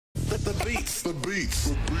The beats.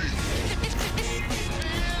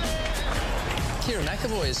 Kerrin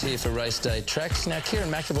McEvoy is here for race day tracks. Now, Kerrin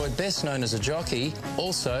McEvoy, best known as a jockey,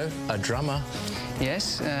 also a drummer.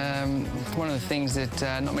 Yes, one of the things that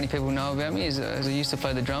not many people know about me is I used to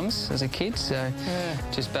play the drums as a kid, so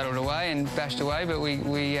just battled away and bashed away, but we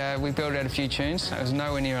built out a few tunes. It was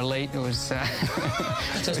nowhere near elite. It was... so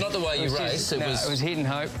it's not the way you race, it was hit and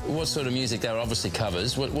hope. What sort of music? They were obviously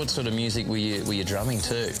covers. What sort of music were you drumming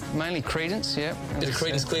to? Mainly Creedence, yeah. Bit of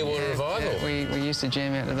Creedence Clearwater Revival? Yeah, we used to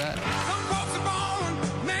jam out to that.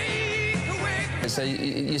 So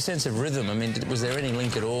your sense of rhythm, I mean, was there any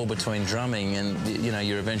link at all between drumming and, you know,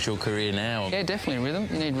 your eventual career now? Yeah, definitely rhythm.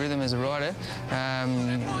 You need rhythm as a rider.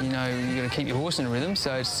 You know, you've got to keep your horse in rhythm,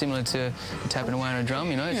 so it's similar to tapping away on a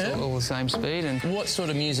drum, you know, it's all the same speed. And what sort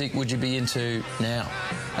of music would you be into now?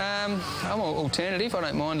 I'm alternative. I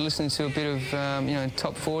don't mind listening to a bit of, you know,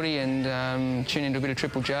 top 40 and tune into a bit of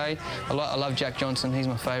Triple J. I love Jack Johnson. He's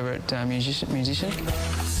my favourite musician.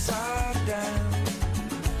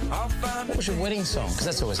 What was your wedding song? Because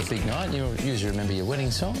that's always a big night. You usually remember your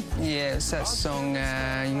wedding song. Yeah, it's that song,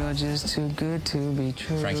 You're Just Too Good to Be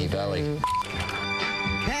True. Frankie Valli.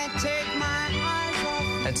 Can't take my eyes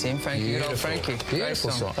off. That's him, Frankie. Good old Frankie.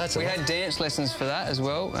 Beautiful song. We had dance lessons for that as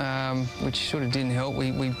well, which sort of didn't help.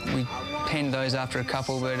 We penned those after a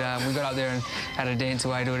couple, but we got up there and had to dance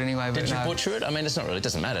away to it anyway. Did you butcher it? I mean, it's not really, it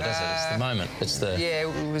doesn't matter, does it? It's the moment. It's the...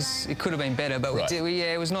 Yeah, it could have been better, but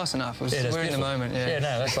it was nice enough. We're in the moment, Yeah,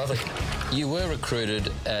 no, that's lovely. You were recruited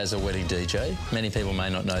as a wedding DJ. Many people may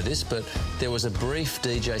not know this, but there was a brief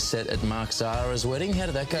DJ set at Mark Zara's wedding. How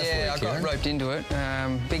did that go for you, Yeah, I got roped into it.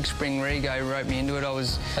 Big Spring Rego roped me into it.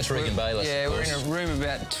 That's Regan Bayless, Yeah, of we're course. in a room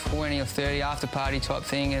about 20 or 30 after-party type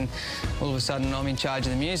thing, and all of a sudden I'm in charge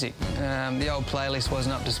of the music. The old playlist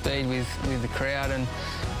wasn't up to speed with the crowd, and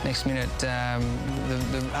next minute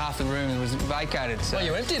half the room was vacated. So,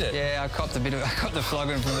 you emptied it? Yeah, I copped the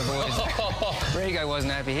flogging from the boys. Rego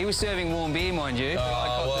wasn't happy. He was serving warm beer, mind you.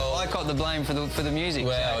 I copped the blame for the music.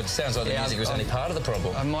 Wow, it sounds like the music was only part of the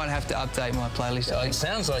problem. I might have to update my playlist. It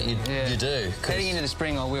sounds like you do. Heading into the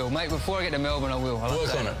spring, I will. Mate, before I get to Melbourne, I will.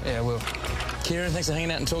 Work on it. Yeah, I will. Kerrin, thanks for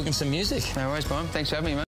hanging out and talking some music. No worries, Byron. Thanks for having me, mate.